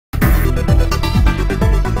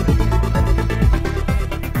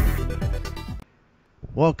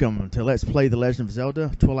Welcome to Let's Play The Legend of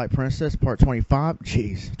Zelda, Twilight Princess, Part 25.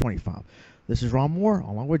 Jeez, 25. This is Ronmower,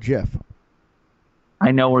 along with Jeff.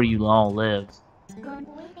 I know where you all live.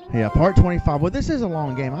 Yeah, Part 25. Well, this is a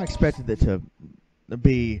long game. I expected it to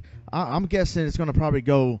be... I'm guessing it's going to probably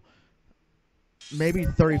go maybe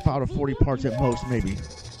 35 to 40 parts at most, maybe.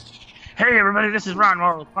 Hey, everybody, this is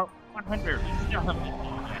Ronmower with Part 100.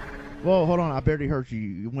 Whoa, hold on. I barely heard you.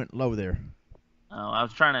 You went low there. Oh, I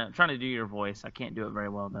was trying to do your voice. I can't do it very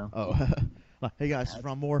well, though. Oh. Hey, guys, this is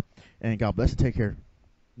Ronmower, and God bless and take care.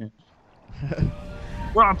 Yeah.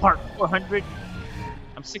 We're on Part 400.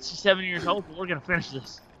 I'm 67 years old, but we're going to finish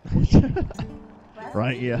this.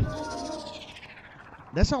 Right, yeah.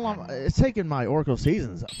 That's how long it's taken my Oracle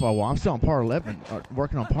seasons for a while. I'm still on Part 11,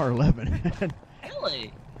 working on Part 11.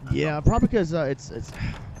 Really? Yeah, probably because it's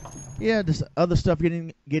just other stuff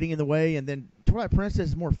getting in the way, and then Twilight Princess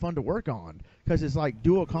is more fun to work on because it's like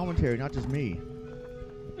dual commentary, not just me.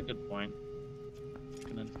 That's a good point. I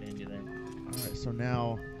can understand you there. All right, so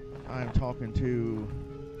now I'm talking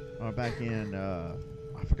to back in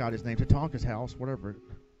I forgot his name, Tatanka's house, whatever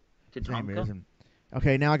his name is. And,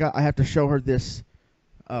 okay, now I have to show her this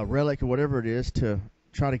relic or whatever it is to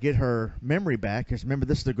try to get her memory back. Because remember,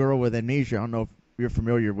 this is the girl with amnesia. I don't know if you're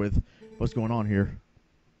familiar with what's going on here.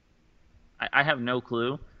 I have no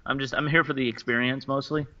clue. I'm here for the experience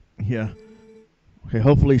mostly. Yeah. Okay,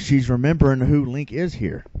 hopefully she's remembering who Link is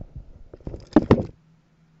here.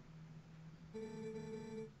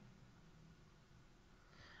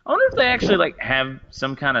 I wonder if they actually like have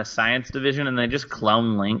some kind of science division and they just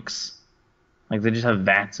clone Links. Like they just have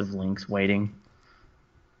vats of Links waiting.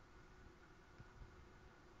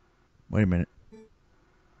 Wait a minute.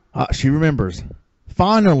 She remembers.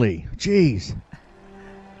 Finally. Jeez.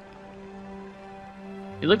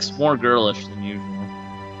 He looks more girlish than usual.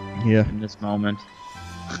 Yeah. In this moment.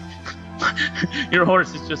 Your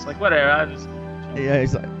horse is just like, whatever, I just... Yeah,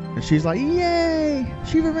 he's like, and she's like, yay!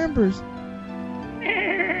 She remembers.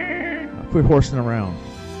 Quit horsing around.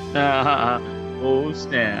 Oh,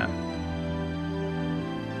 snap.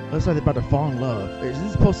 Looks like they're about to fall in love. Isn't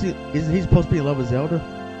he supposed to be in love with Zelda?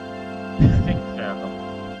 I think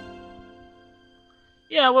so.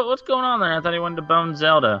 Yeah, what's going on there? I thought he wanted to bone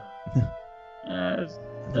Zelda.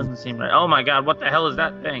 It doesn't seem right. Oh my god, what the hell is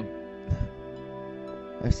that thing?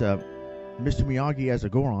 That's Mr. Miyagi as a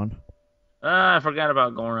Goron. I forgot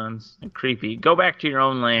about Gorons. They're creepy. Go back to your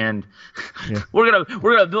own land. Yeah. We're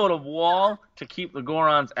gonna build a wall to keep the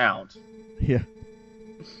Gorons out. Yeah.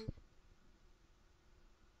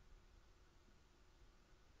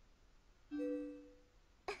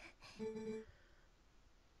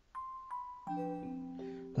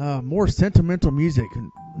 More sentimental music.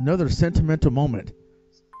 Another sentimental moment.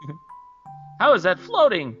 How is that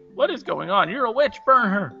floating? What is going on? You're a witch. Burn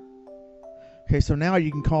her. Okay, so now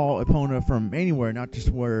you can call Epona from anywhere, not just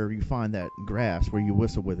where you find that grass where you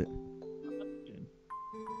whistle with it.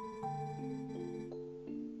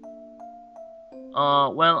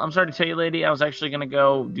 Well, I'm sorry to tell you, lady, I was actually going to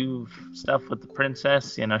go do stuff with the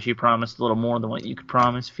princess. You know, she promised a little more than what you could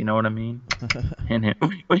promise, if you know what I mean.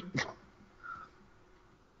 Wait.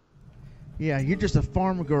 Yeah, you're just a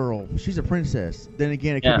farm girl. She's a princess. Then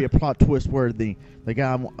again, it could be a plot twist where the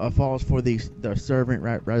guy falls for the servant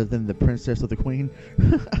rather than the princess or the queen.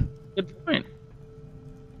 Good point.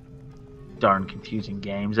 Darn confusing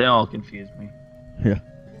games. They all confuse me. Yeah.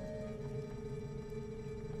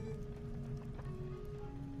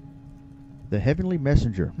 The Heavenly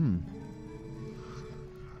Messenger.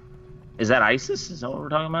 Is that ISIS? Is that what we're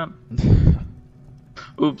talking about?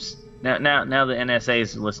 Oops. Now the NSA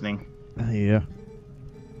is listening. Yeah.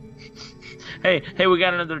 Hey, we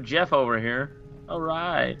got another Jeff over here. All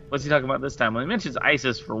right. What's he talking about this time? Well, he mentions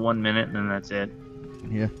ISIS for 1 minute, and then that's it.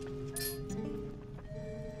 Yeah.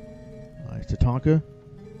 It's Tatanka.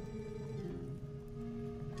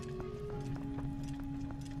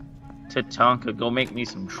 Tatanka, go make me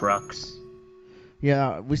some trucks.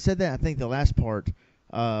 Yeah, we said that, I think, the last part.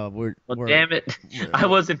 Well, damn it. I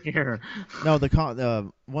wasn't here. No,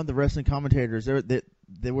 one of the wrestling commentators,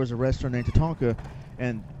 there was a wrestler named Tatanka,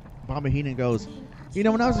 and Bobby Heenan goes, you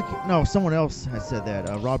know, when I was a kid, no, someone else had said that,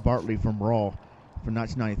 Rod Bartley from Raw from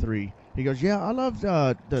 1993. He goes, yeah, I loved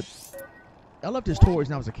his toys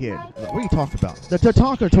when I was a kid. Like, what are you talking about? The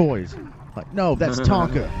Tatanka toys. Like, no, that's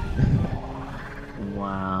Tonka.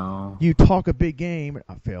 Wow. You talk a big game.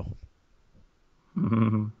 I fail.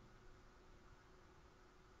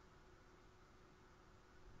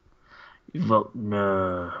 You vote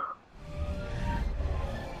no.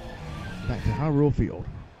 Back to Hyrule Field.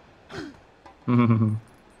 I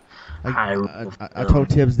Hyrule told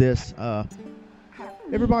Tibbs this.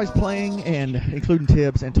 everybody's playing, and including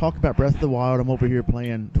Tibbs, and talk about Breath of the Wild. I'm over here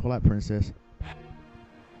playing Twilight Princess.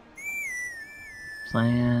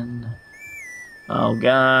 Playing. Oh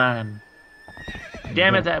God.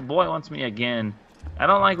 Damn it! That boy wants me again. I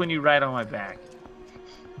don't like when you ride on my back.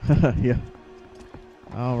 Yeah.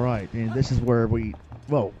 All right, and this is where we.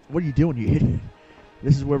 Whoa! What are you doing, you idiot?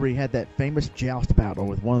 This is where we had that famous joust battle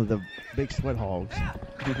with one of the big sweat hogs.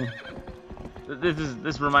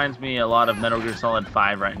 This reminds me a lot of Metal Gear Solid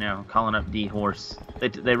 5 right now. Calling up D-Horse.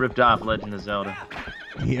 They ripped off Legend of Zelda.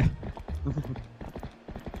 Yeah.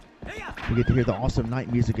 We get to hear the awesome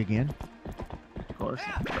night music again. Of course.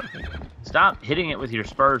 Perfect. Stop hitting it with your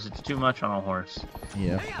spurs. It's too much on a horse.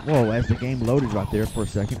 Yeah. Whoa! As the game loaded right there for a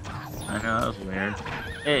second. I know, that was weird.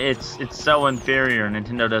 It's so inferior.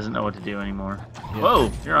 Nintendo doesn't know what to do anymore. Yeah. Whoa!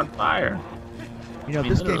 You're on fire. You know, I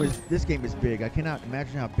mean, this game is big. I cannot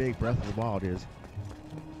imagine how big Breath of the Wild is.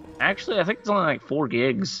 Actually, I think it's only like 4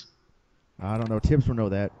 gigs. I don't know. Tibbs will know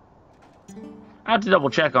that. I have to double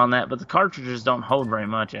check on that, but the cartridges don't hold very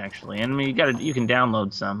much actually. And I mean, you can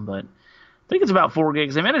download some, but I think it's about 4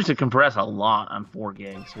 gigs. They managed to compress a lot on 4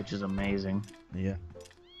 gigs, which is amazing. Yeah.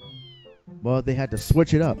 Well, they had to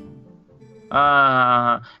switch it up.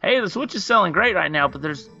 Hey, the Switch is selling great right now, but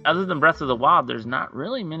there's, other than Breath of the Wild, there's not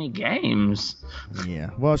really many games. Yeah.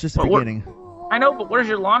 Well, it's just the beginning. I know, but where's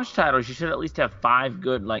your launch titles? You should at least have 5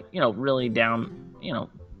 good, like, really down,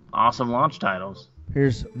 awesome launch titles.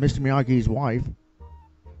 Here's Mr. Miyagi's wife,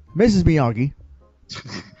 Mrs. Miyagi.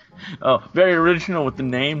 Oh, very original with the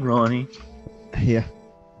name, Ronnie. Yeah.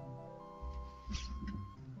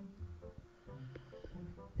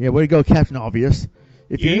 Yeah, way to go, Captain Obvious.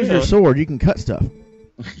 If you use your sword, you can cut stuff.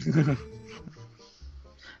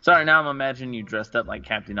 Sorry, now I'm imagining you dressed up like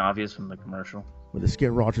Captain Obvious from the commercial. With a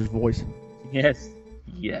Skid Rogers voice. Yes.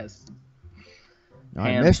 Yes. All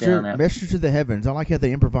right, Messenger to the Heavens. I like how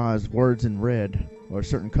they improvise words in red or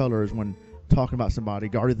certain colors when talking about somebody.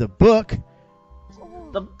 Guarded the book.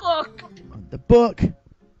 The book. The book.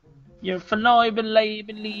 You got the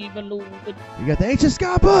Ancient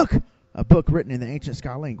Sky book. A book written in the Ancient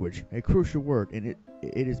Sky language. A crucial word, and it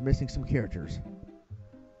is missing some characters.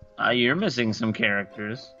 You're missing some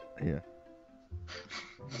characters. Yeah.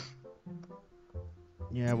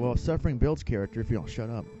 Yeah, well, suffering builds character if you don't shut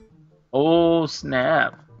up. Oh,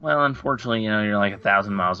 snap. Well, unfortunately, you're like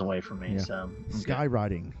 1,000 miles away from me, yeah. so... Okay.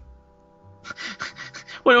 Skywriting.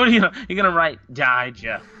 What are you going to... You're going to write, die,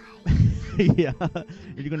 Jeff. Yeah.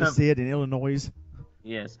 You're going to see it in Illinois.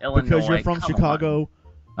 Yes, Illinois. Because you're from Chicago. On.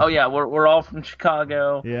 Oh, yeah, we're all from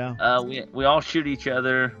Chicago. Yeah. We all shoot each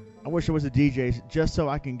other. I wish I was a DJ just so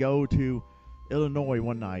I can go to Illinois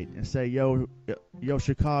one night and say, yo,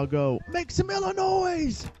 Chicago, make some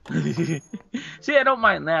Illinois. See, I don't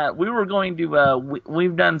mind that. We were going to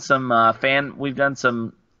we've done some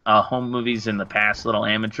home movies in the past, little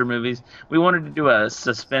amateur movies. We wanted to do a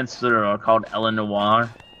suspense thriller called Ellen Noir.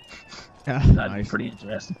 That'd be pretty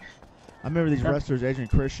interesting. I remember these wrestlers, Edge and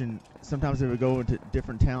Christian. Sometimes they would go into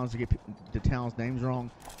different towns to get the towns' names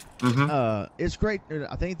wrong. Mm-hmm. It's great.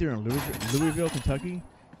 I think they're in Louisville, Kentucky.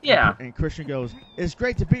 Yeah. And Christian goes, "It's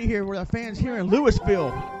great to be here with our fans here in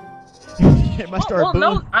Louisville."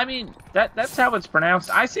 No, I mean that's how it's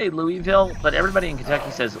pronounced. I say Louisville, but everybody in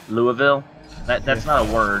Kentucky says Louisville. That's not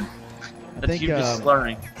a word. That's you just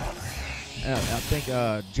slurring. I think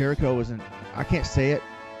Jericho was in. I can't say it.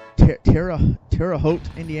 Terre Haute,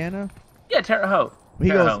 Indiana. Yeah, Terre Haute. He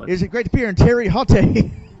goes, "Is it great to be here in Terre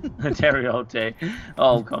Haute?" Terre Haute.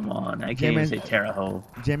 Oh, come on. I can't even say Terre Haute.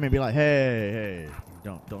 J-Man be like, hey,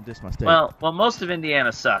 don't diss my state. Well, most of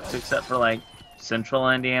Indiana sucks, except for, like, central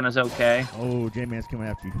Indiana's okay. Oh, J-Man's coming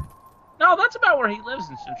after you. No, that's about where he lives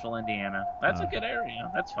in central Indiana. That's a good area.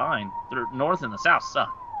 That's fine. The north and the south suck.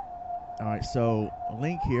 All right, so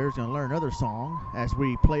Link here is going to learn another song as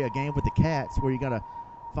we play a game with the cats where you got to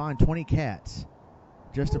find 20 cats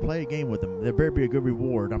just to play a game with them. There better be a good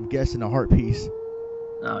reward. I'm guessing a heart piece.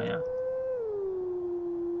 Oh, yeah.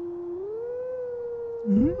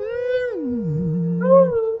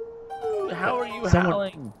 How are you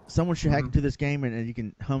howling? Someone should hack into this game and you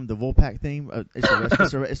can hum the Wolfpack theme.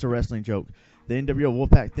 It's a wrestling joke. The NWO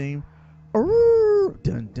Wolfpack theme.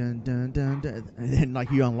 Dun, dun, dun, dun, dun. And then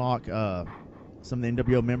like you unlock some of the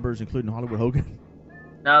NWO members, including Hollywood Hogan.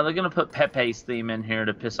 No, they're going to put Pepe's theme in here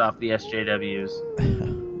to piss off the SJWs.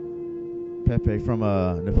 Pepe from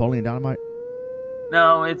Napoleon Dynamite?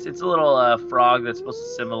 No, it's a little frog that's supposed to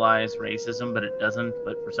symbolize racism, but it doesn't.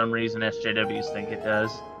 But for some reason, SJWs think it does.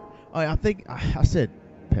 Oh, I think I said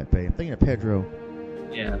Pepe. I'm thinking of Pedro.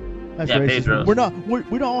 Yeah. That's yeah, racist. Pedro. We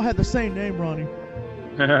don't all have the same name, Ronnie.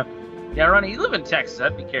 Yeah, Ronnie, you live in Texas.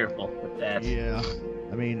 I'd be careful with that. Yeah.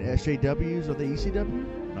 I mean, SJWs or the ECW?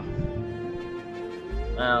 No.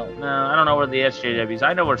 Well, no, I don't know where the SJWs.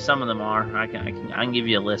 I know where some of them are. I can give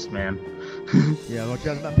you a list, man. Yeah, well,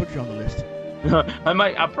 I might put you on the list.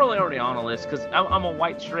 I'm probably already on a list because I'm a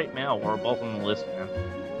white straight male. We're both on the list, man.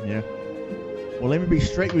 Yeah. Well, let me be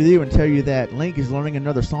straight with you and tell you that Link is learning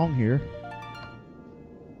another song here.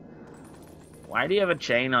 Why do you have a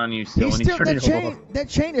chain on you still? He's when still he's that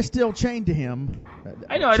chain is still chained to him.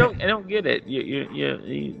 I know. I don't get it.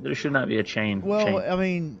 There should not be a chain. Well, I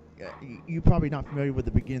mean, you're probably not familiar with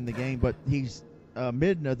the beginning of the game, but he's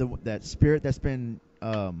Midna, that spirit that's been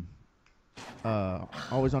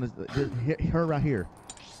always on her right here.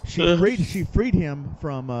 She freed him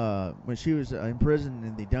from when she was imprisoned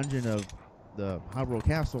in the dungeon of the Hyrule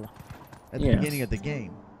Castle at the beginning of the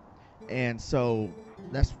game, and so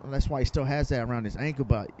that's why he still has that around his ankle.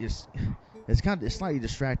 But it's slightly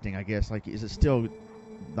distracting, I guess. Like, is it still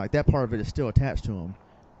like that part of it is still attached to him?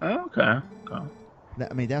 Okay.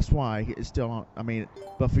 I mean, that's why it's still on. I mean,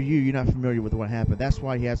 but for you, you're not familiar with what happened. That's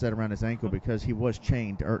why he has that around his ankle, because he was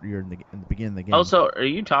chained earlier in the beginning of the game. Also, are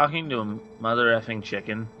you talking to a mother effing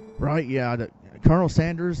chicken? Right? Yeah. Colonel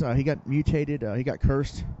Sanders, he got mutated. He got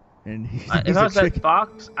cursed, and if I was that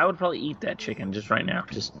fox, I would probably eat that chicken just right now.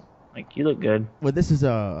 Just like, you look good. Well, this is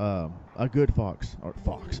a good fox, or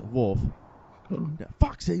a wolf.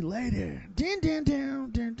 Foxy lady.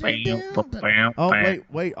 Oh,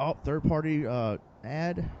 wait. Oh, third party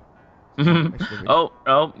ad. Oh,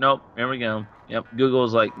 nope. There we go. Yep.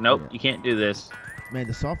 Google's like, nope, you can't do this. Man,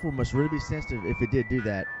 the software must really be sensitive if it did do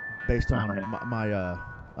that, based on my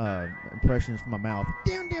impressions from my mouth.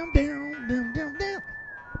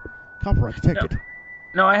 Copyright protected.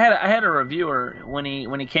 No, I had a reviewer when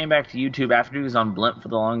he came back to YouTube after he was on Blimp for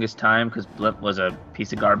the longest time, because Blimp was a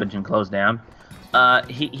piece of garbage and closed down.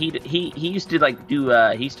 He used to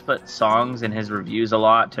he used to put songs in his reviews a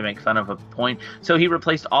lot to make fun of a point. So he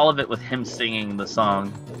replaced all of it with him singing the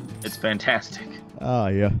song. It's fantastic. Oh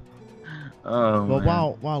yeah. Oh. Well,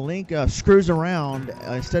 man. while Link screws around,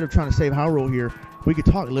 instead of trying to save Hyrule here, we could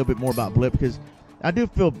talk a little bit more about Blip, because I did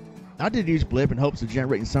use Blip in hopes of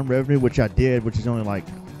generating some revenue, which I did, which is only like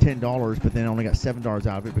 $10, but then I only got $7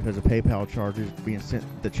 out of it because of PayPal charges being sent,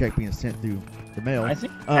 the check being sent through the mail. I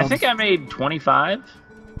think I made 25,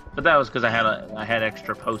 but that was because I had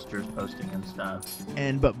extra posters posting and stuff.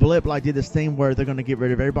 But Blip did this thing where they're going to get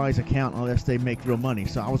rid of everybody's account unless they make real money.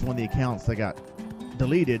 So I was one of the accounts that got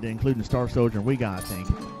deleted, including Star Soldier and We Got, I think.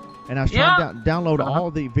 And I was trying to download all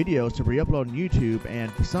the videos to re-upload on YouTube,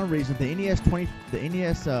 and for some reason the NES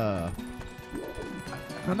 25th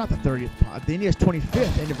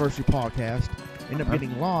anniversary podcast ended up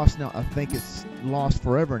getting lost. Now I think it's lost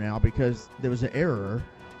forever now because there was an error,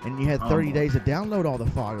 and you had 30 days to download all the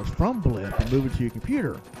files from Blip and move it to your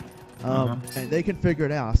computer. And they can figure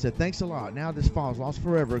it out. I said, thanks a lot. Now this file's lost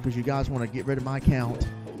forever because you guys want to get rid of my account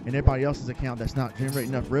and everybody else's account that's not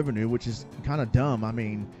generating enough revenue, which is kind of dumb. I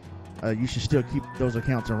mean, you should still keep those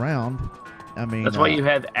accounts around. I mean, that's why you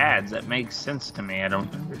have ads. That makes sense to me. I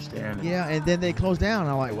don't understand. Yeah, and then they close down.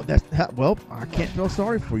 I'm like, well, I can't feel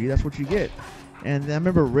sorry for you. That's what you get. And I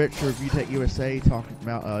remember Rich or VTech USA talking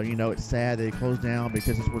about, it's sad they closed down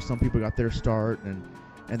because it's where some people got their start, and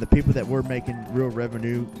the people that were making real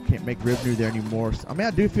revenue can't make revenue there anymore. So, I mean,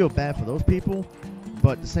 I do feel bad for those people,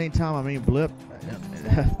 but at the same time, I mean, Blip,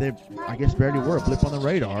 they, I guess, barely were a blip on the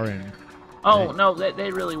radar. And no, they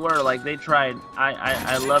really were. Like, they tried.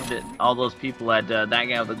 I loved it. All those people at that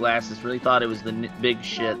guy with the glasses really thought it was the big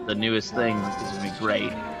shit, the newest thing. Like, this would be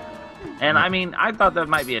great. And I mean, I thought that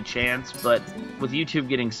might be a chance, but with YouTube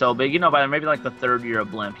getting so big, by maybe like the third year of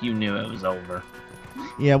Blimp, you knew it was over.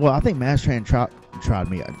 Yeah, well, I think Mastran tried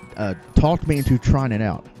me, talked me into trying it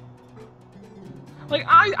out. Like,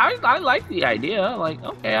 I like the idea. Like,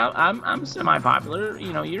 okay, I'm semi-popular.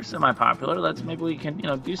 You're semi-popular. Maybe we can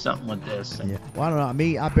do something with this. Yeah. Well, I don't know.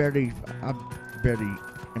 Me, I barely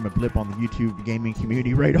am a blip on the YouTube gaming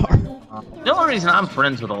community radar. The only reason I'm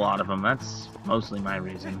friends with a lot of them. That's mostly my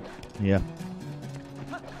reason. Yeah.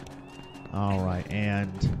 All right, and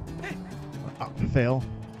fail.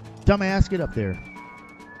 Dumbass, get up there.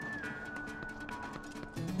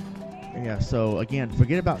 Yeah, so again,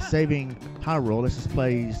 forget about saving Hyrule. Let's just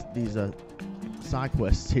play these side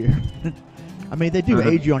quests here. I mean, they do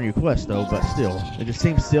aid you on your quest, though, but still. It just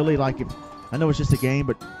seems silly. Like, I know it's just a game,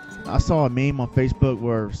 but I saw a meme on Facebook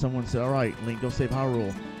where someone said, all right, Link, go save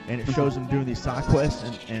Hyrule. And it shows them doing these side quests,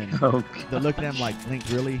 and they're looking at them like, Link,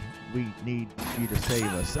 really? We need you to save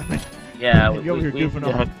us. I mean, yeah, you're over here goofing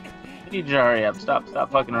off. We need you to hurry up. Stop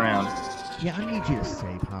fucking around. Yeah, I need you to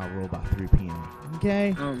save Hyrule by 3 p.m.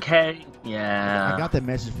 Okay? Okay. Yeah. I got that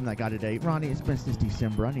message from that guy today. Ronnie, it's been since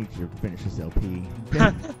December. I need you to finish this LP.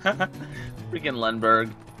 Okay? Freaking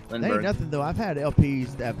Lundberg. That ain't nothing, though. I've had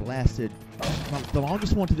LPs that have lasted. The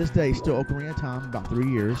longest one to this day is still Ocarina of Time, about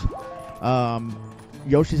 3 years.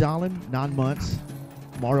 Yoshi's Island, 9 months.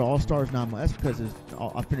 Mario All-Stars, 9 months. That's because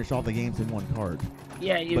I finished all the games in one card.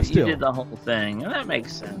 Yeah, you did the whole thing, and that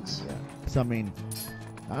makes sense. Yeah. So, I mean,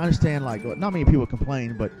 I understand, like, not many people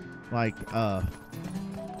complain, but, like,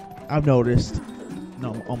 I've noticed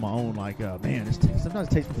on my own, like, man, sometimes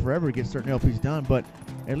it takes me forever to get certain LPs done, but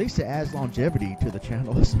at least it adds longevity to the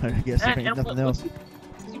channel, so I guess if ain't nothing else.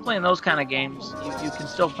 You playing those kind of games, you can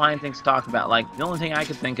still find things to talk about. Like, the only thing I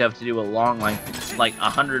could think of to do a long, like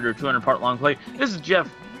 100 or 200 part long play. This is Jeff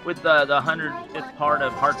with the 105th part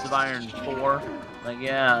of Hearts of Iron 4. Like,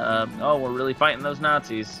 yeah, oh, we're really fighting those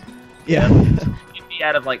Nazis. Yeah. You'd be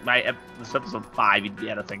out of, like, this episode 5, you'd be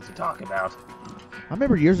out of things to talk about. I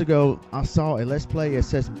remember years ago, I saw a Let's Play. It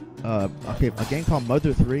says, a game called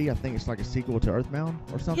Mother 3. I think it's like a sequel to Earthbound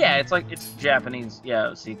or something. Yeah, it's Japanese,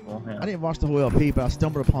 sequel. Yeah. I didn't watch the whole LP, but I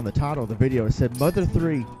stumbled upon the title of the video. It said Mother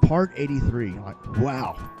 3, Part 83. I'm like,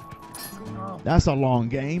 wow. Oh. That's a long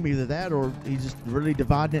game. Either that or he's just really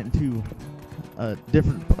dividing it into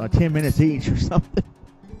different 10 minutes each or something.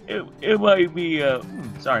 It might be,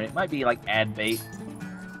 it might be like ad bait.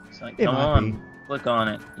 It's like, come on. Click on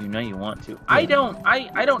it. You know you want to. Yeah. I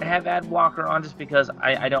don't have ad blocker on just because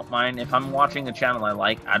I don't mind. If I'm watching a channel I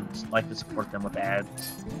like, I'd like to support them with ads.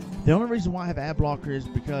 The only reason why I have ad blocker is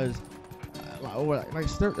because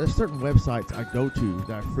there's certain websites I go to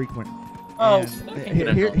that I frequent. Oh,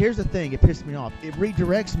 here's the thing. It pissed me off. It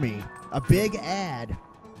redirects me. A big ad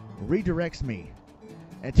redirects me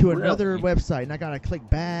into another website, and I gotta click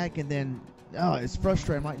back, and then it's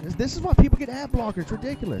frustrating. I'm like, this is why people get ad blocker. It's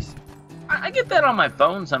ridiculous. I get that on my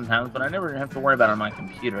phone sometimes, but I never have to worry about it on my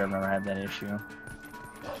computer. I've never had that issue.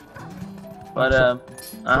 But,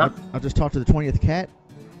 I just talked to the 20th cat.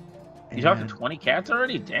 You talked to 20 cats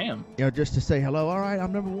already? Damn. You know, just to say hello. All right,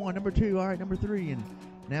 I'm number 1, number 2. All right, number 3. And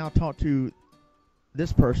now I talked to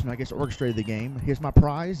this person, I guess, orchestrated the game. Here's my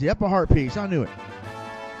prize. Yep, a heart piece. I knew it.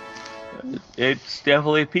 It's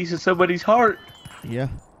definitely a piece of somebody's heart. Yeah.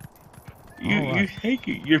 You're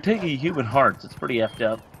taking human hearts. It's pretty effed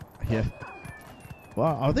up. Yeah.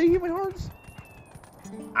 Well, are they human hearts?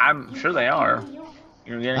 I'm sure they are.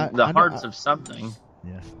 You're getting the hearts of something.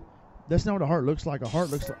 Yeah. That's not what a heart looks like. A heart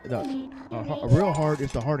looks like a real heart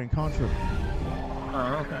is the heart in Contra.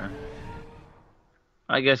 Oh, okay.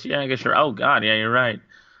 I guess you're. Oh God, yeah, you're right.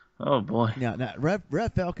 Oh boy. Now,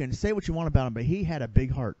 Red Falcon. Say what you want about him, but he had a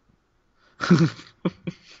big heart.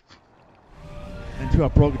 Until I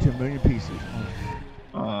broke it to a million pieces.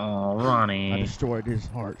 Oh, Ronnie. I destroyed his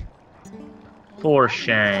heart. For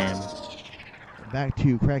shame. Back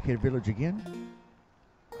to Crackhead Village again.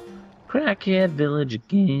 Crackhead Village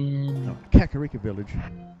again. No, Kakariko Village.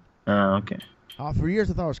 Oh, okay. For years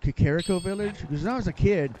I thought it was Kakariko Village, because when I was a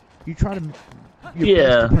kid, you try to best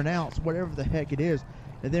to pronounce whatever the heck it is,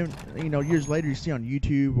 and then years later you see on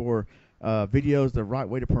YouTube or videos the right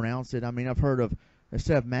way to pronounce it. I mean, I've heard of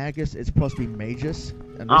instead of Magus, it's supposed to be Magus.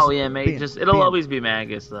 Magus. It'll always be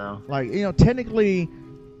Magus, though. Like, technically,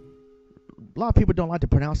 a lot of people don't like to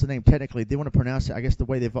pronounce the name technically. They want to pronounce it, I guess, the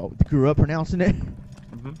way they grew up pronouncing it.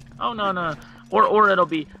 Mm-hmm. Oh, no. Or it'll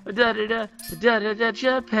be Japan.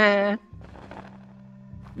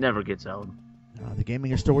 Never gets old. The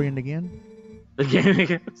gaming historian again? The gaming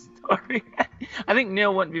historian. I think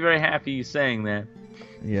Neil wouldn't be very happy you saying that.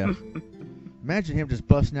 Yeah. Imagine him just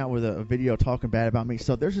busting out with a video talking bad about me.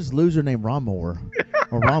 So there's this loser named Ronmower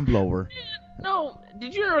or Ronblower. No,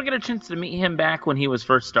 did you ever get a chance to meet him back when he was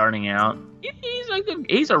first starting out? He's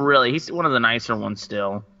one of the nicer ones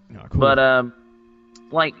still. Oh, cool.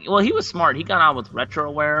 But he was smart. He got on with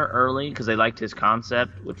Retroware early because they liked his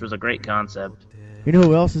concept, which was a great concept. You know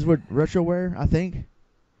who else is with Retroware? I think.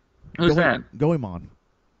 Who's that? Goemon.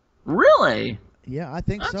 Really? Yeah, I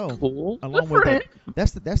think so. That's cool. Along with him.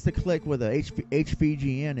 That's the clique with a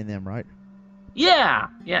HVGN in them, right? Yeah.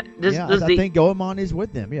 I think Goemon is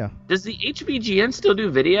with them. Yeah. Does the HVGN still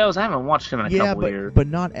do videos? I haven't watched him in a couple years. But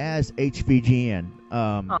not as HVGN.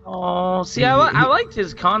 I liked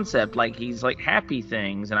his concept. Like, he's like happy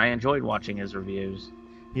things, and I enjoyed watching his reviews.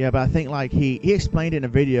 Yeah, but I think like he explained in a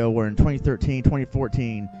video where in 2013,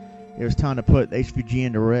 2014, it was time to put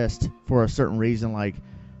HVGN to rest for a certain reason. Like,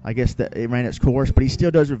 I guess that it ran its course, but he still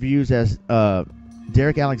does reviews as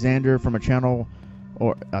Derek Alexander from a channel,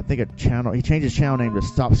 or I think a channel. He changed his channel name to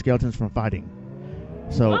Stop Skeletons from Fighting.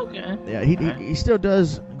 So okay. Yeah, he still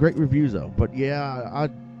does great reviews though. But yeah,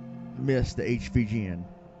 miss the HVGN.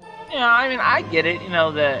 Yeah, I mean, I get it.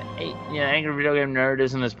 Angry Video Game Nerd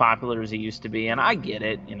isn't as popular as he used to be, and I get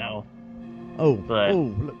it. But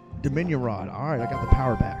Look, Dominion Rod. All right, I got the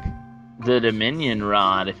power back. the Dominion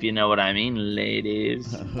Rod, if you know what I mean,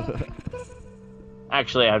 ladies.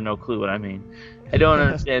 Actually, I have no clue what I mean. I don't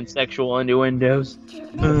understand sexual innuendos.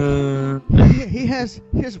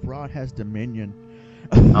 His rod has Dominion.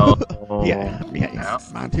 Oh. yeah,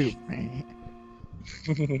 mine too.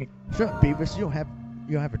 Shut up, Beavis. You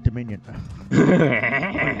don't have a Dominion.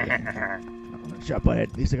 Shut up, bud.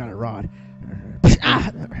 At least I got a rod.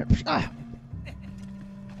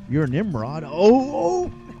 You're a Nimrod.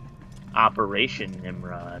 Oh. Operation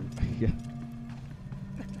Nimrod. Yeah.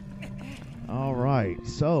 All right.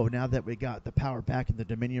 So now that we got the power back in the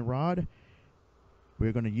Dominion rod,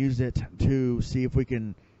 we're going to use it to see if we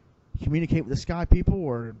can communicate with the sky people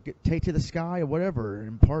or take to the sky or whatever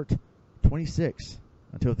in part 26.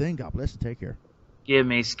 Until then, God bless and take care. Give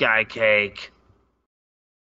me sky cake.